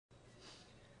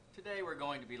Today we're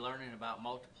going to be learning about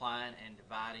multiplying and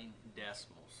dividing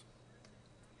decimals.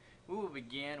 We will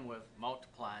begin with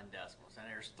multiplying decimals, and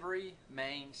there's three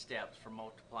main steps for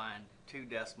multiplying two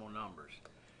decimal numbers.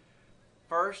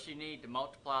 First, you need to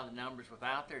multiply the numbers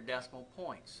without their decimal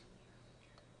points.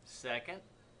 Second,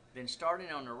 then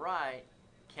starting on the right,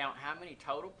 count how many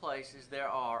total places there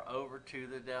are over to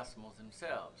the decimals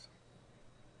themselves.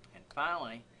 And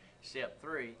finally, step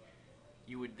 3,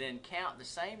 you would then count the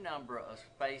same number of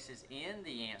spaces in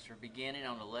the answer beginning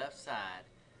on the left side.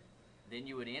 Then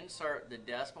you would insert the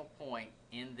decimal point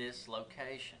in this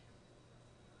location.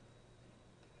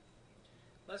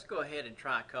 Let's go ahead and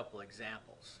try a couple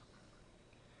examples.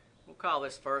 We'll call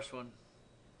this first one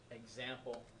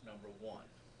example number 1.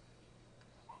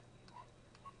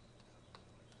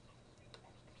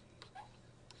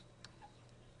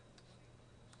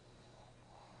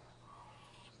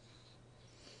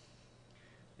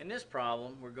 In this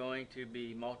problem, we're going to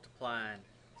be multiplying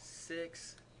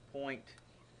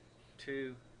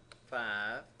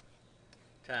 6.25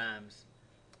 times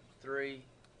 3.9.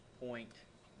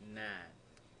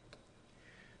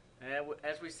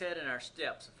 As we said in our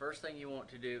steps, the first thing you want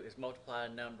to do is multiply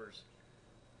the numbers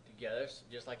together,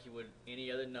 just like you would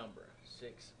any other number.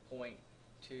 6.25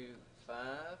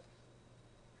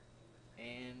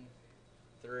 and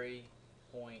 3.9.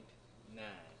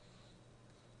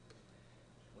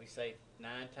 We say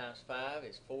 9 times 5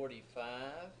 is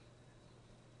 45.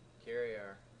 Carry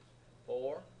our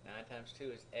 4. 9 times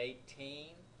 2 is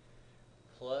 18.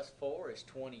 Plus 4 is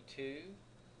 22.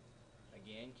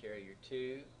 Again, carry your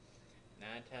 2.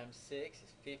 9 times 6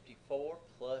 is 54.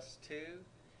 Plus 2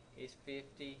 is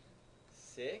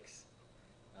 56.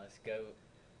 Now let's go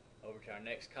over to our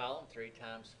next column. 3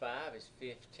 times 5 is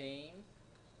 15.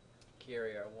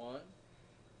 Carry our 1.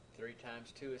 3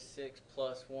 times 2 is 6.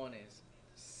 Plus 1 is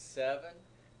 7.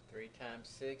 3 times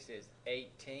 6 is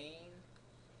 18.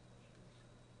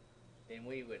 Then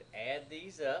we would add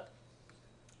these up.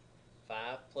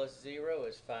 5 plus 0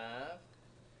 is 5.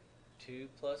 2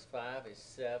 plus 5 is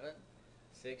 7.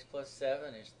 6 plus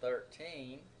 7 is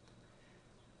 13.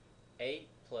 8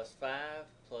 plus 5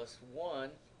 plus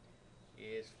 1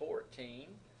 is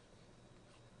 14.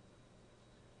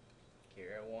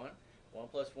 Carry our 1. 1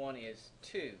 plus 1 is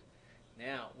 2.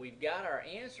 Now, we've got our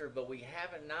answer, but we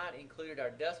haven't not included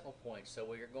our decimal points, so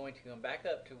we're going to come back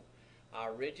up to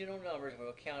our original numbers, and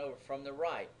we'll count over from the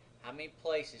right. How many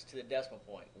places to the decimal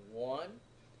point? 1,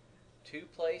 2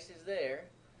 places there,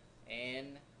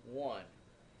 and 1.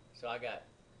 So I got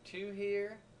 2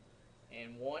 here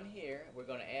and 1 here. We're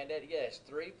going to add that together. It's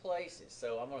 3 places.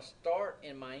 So I'm going to start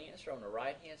in my answer on the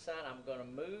right-hand side. I'm going to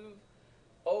move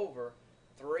over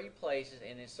 3 places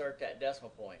and insert that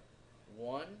decimal point.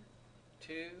 1,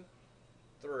 2,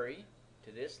 3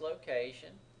 to this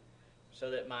location, so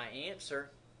that my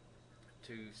answer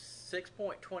to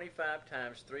 6.25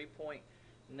 times 3.9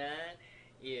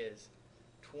 is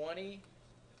 24.375,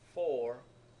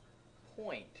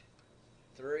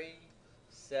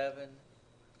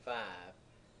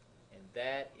 and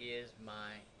that is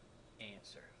my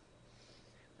answer.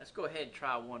 Let's go ahead and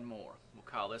try one more. We'll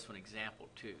call this one example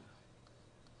 2.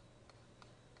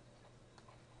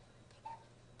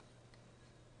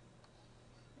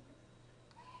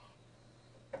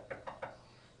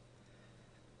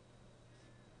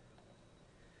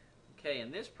 Okay,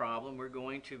 in this problem, we're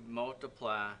going to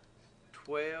multiply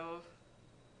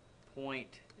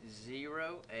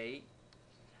 12.08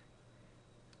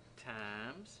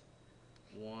 times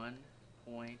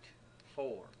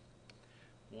 1.4.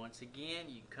 Once again,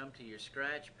 you can come to your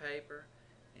scratch paper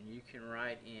and you can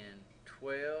write in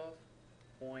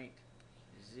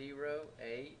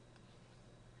 12.08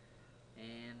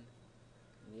 and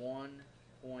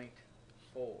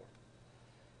 1.4.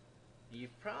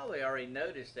 You've probably already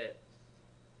noticed that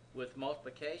with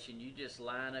multiplication, you just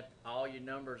line up all your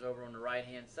numbers over on the right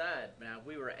hand side. Now, if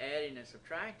we were adding and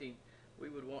subtracting, we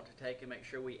would want to take and make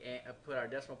sure we put our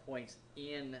decimal points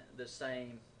in the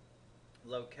same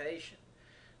location.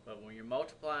 But when you're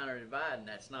multiplying or dividing,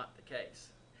 that's not the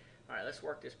case. Alright, let's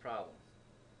work this problem.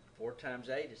 4 times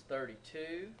 8 is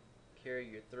 32. Carry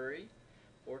your 3.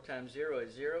 4 times 0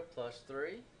 is 0 plus 3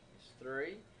 is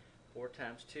 3. 4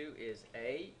 times 2 is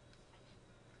 8.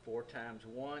 4 times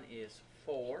 1 is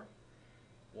 4.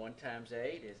 1 times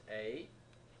 8 is 8.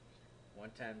 1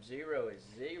 times 0 is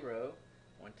 0.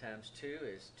 1 times 2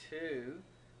 is 2.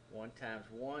 1 times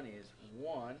 1 is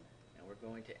 1. And we're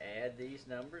going to add these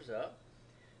numbers up.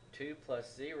 2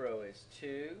 plus 0 is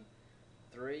 2.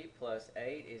 3 plus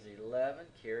 8 is 11.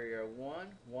 Carry our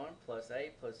 1. 1 plus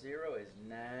 8 plus 0 is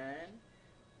 9.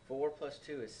 4 plus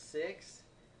 2 is 6.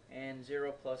 and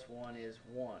 0 plus 1 is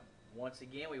 1. Once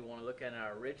again, we want to look at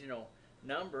our original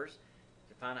numbers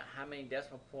to find out how many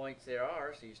decimal points there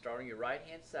are. So you start on your right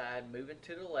hand side, moving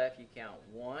to the left, you count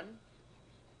 1,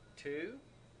 2,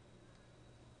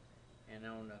 and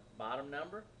on the bottom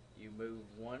number you move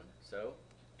 1, so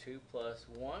 2 plus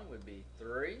 1 would be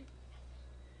 3.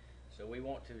 So we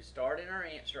want to start in our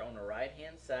answer on the right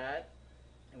hand side,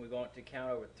 and we're going to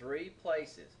count over 3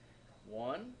 places,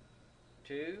 1,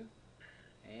 2,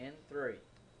 and 3,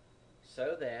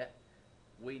 so that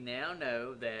we now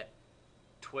know that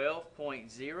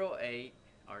 12.08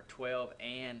 or 12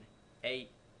 and 8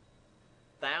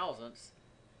 thousandths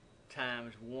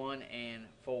times 1 and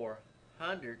 4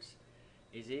 hundredths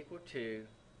is equal to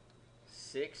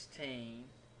 16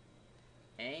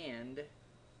 and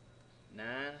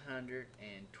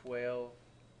 912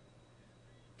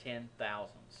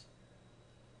 10,000ths.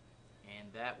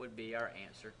 And that would be our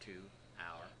answer to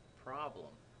our problem.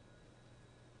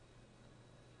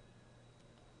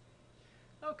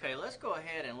 Okay, let's go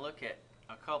ahead and look at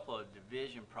a couple of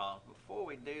division problems. Before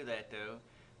we do that though,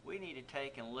 we need to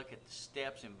take and look at the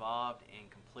steps involved in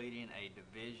completing a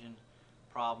division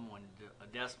problem when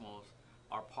decimals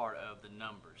are part of the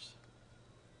numbers.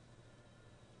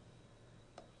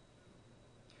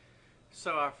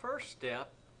 So our first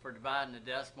step for dividing a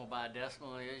decimal by a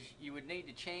decimal is you would need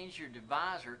to change your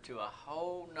divisor to a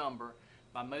whole number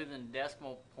by moving the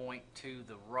decimal point to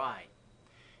the right.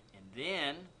 And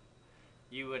then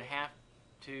you would have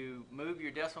to move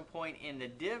your decimal point in the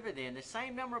dividend the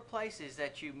same number of places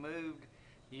that you moved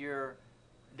your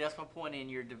decimal point in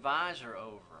your divisor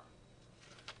over.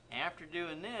 After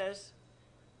doing this,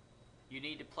 you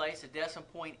need to place a decimal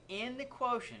point in the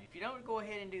quotient. If you don't go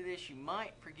ahead and do this, you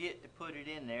might forget to put it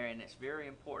in there, and it's very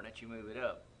important that you move it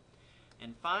up.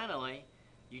 And finally,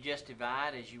 you just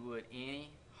divide as you would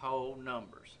any whole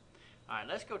numbers. Alright,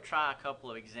 let's go try a couple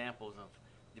of examples of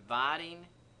dividing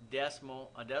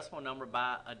a decimal number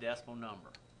by a decimal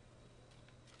number.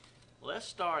 Let's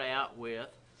start out with,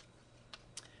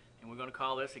 and we're going to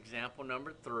call this example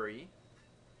number 3.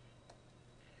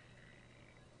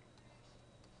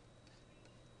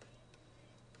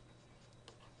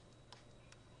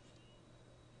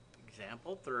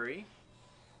 Example 3.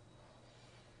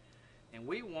 And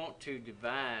we want to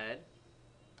divide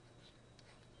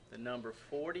the number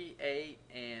 48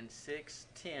 and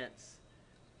 6/10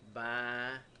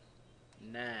 by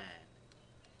 9.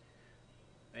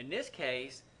 In this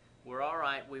case, we're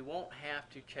alright, we won't have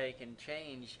to take and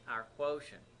change our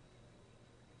quotient.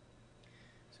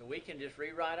 So we can just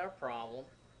rewrite our problem,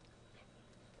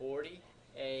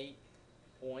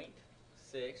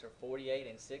 48.6 or 48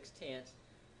 and 6/10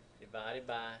 divided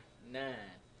by 9.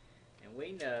 And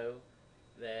we know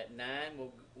that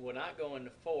 9 will not go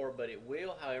into 4, but it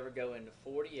will, however, go into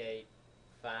 48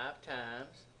 5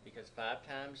 times, because 5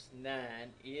 times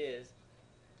 9 is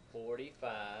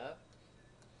 45.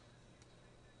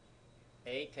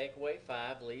 8 take away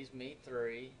 5 leaves me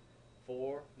 3.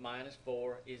 4 minus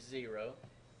 4 is 0.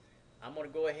 I'm going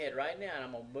to go ahead right now and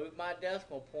I'm going to move my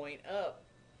decimal point up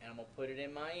and I'm going to put it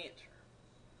in my answer.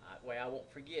 That way I won't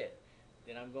forget.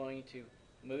 Then I'm going to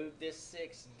move this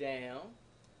 6 down,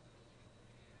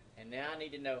 and now I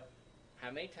need to know how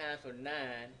many times will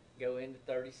 9 go into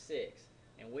 36.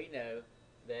 And we know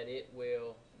that it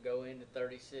will go into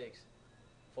 36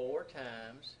 4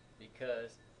 times,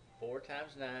 because 4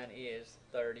 times 9 is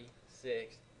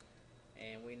 36.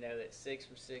 And we know that 6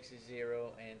 from 6 is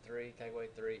 0, and 3 take away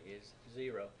 3 is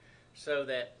 0. So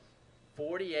that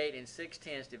 48 and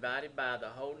 6/10 divided by the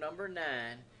whole number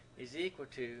 9 is equal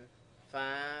to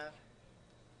 5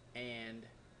 and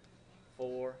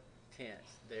 4/10.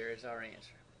 There is our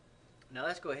answer. Now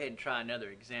let's go ahead and try another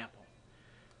example.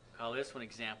 Call this one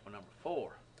example number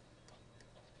 4.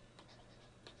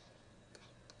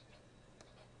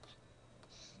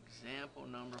 Example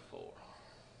number 4.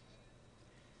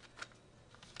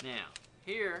 Now,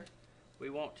 here we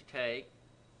want to take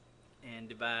and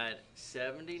divide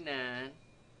 79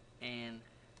 and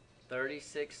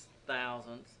 36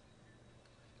 thousandths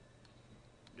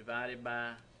divided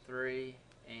by 3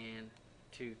 and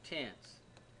 2/10.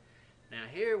 Now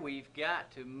here we've got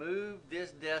to move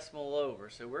this decimal over.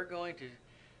 So we're going to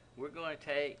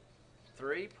take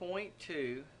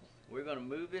 3.2. We're going to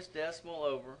move this decimal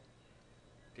over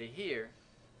to here,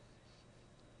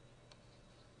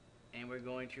 and we're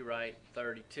going to write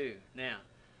 32. Now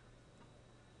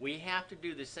we have to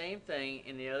do the same thing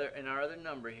in our other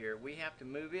number here. We have to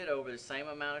move it over the same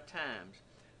amount of times,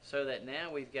 so that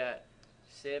now we've got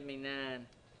 79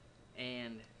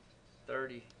 and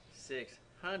 36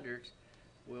 hundredths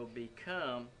will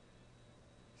become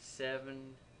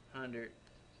 720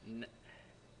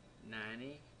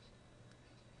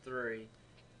 93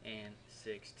 and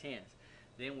 6/10.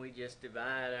 Then we just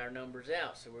divide our numbers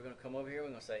out. So we're going to come over here, we're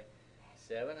going to say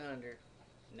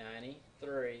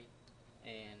 793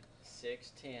 and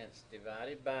 6/10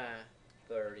 divided by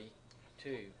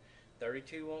 32.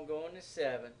 32 won't go into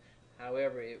 7.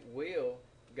 However, it will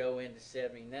go into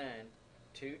 79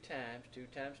 2 times. 2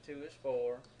 times 2 is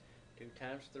 4. 2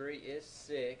 times 3 is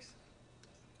 6.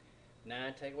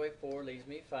 9 take away 4 leaves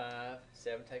me 5.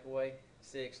 7 take away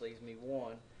 6 leaves me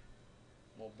 1.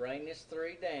 We'll bring this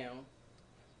 3 down.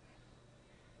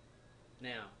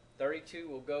 Now, 32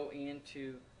 will go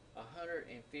into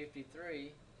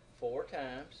 153 4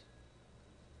 times.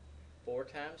 4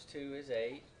 times 2 is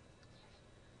 8.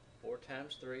 4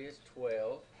 times 3 is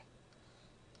 12.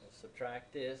 We'll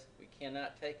subtract this. We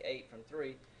cannot take 8 from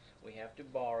 3. We have to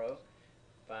borrow.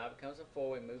 5 becomes a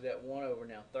 4. We move that 1 over.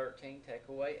 Now 13 take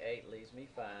away 8 leaves me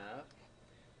 5.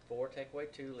 4 take away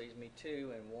 2 leaves me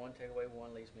 2. And 1 take away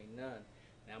 1 leaves me none.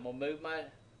 Now I'm going to move my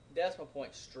decimal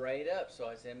point straight up so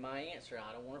it's in my answer.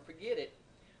 I don't want to forget it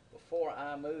before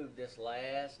I move this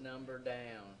last number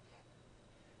down.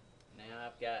 Now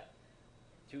I've got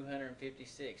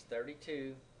 256.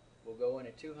 32 will go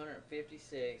into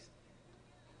 256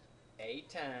 8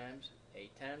 times.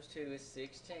 8 times 2 is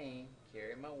 16.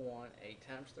 Carry my 1. 8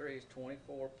 times 3 is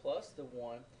 24 plus the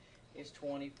 1 is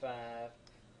 25.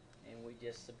 And we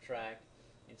just subtract.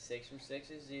 And 6 from 6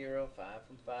 is 0. 5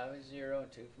 from 5 is 0.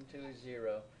 And 2 from 2 is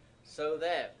 0. So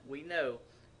that we know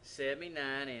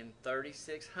 79 and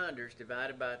 36/100ths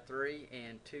divided by 3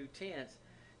 and 2/10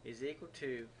 is equal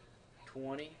to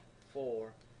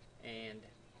 24 and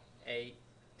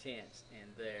 8/10.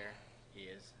 And there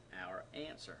is our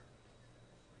answer.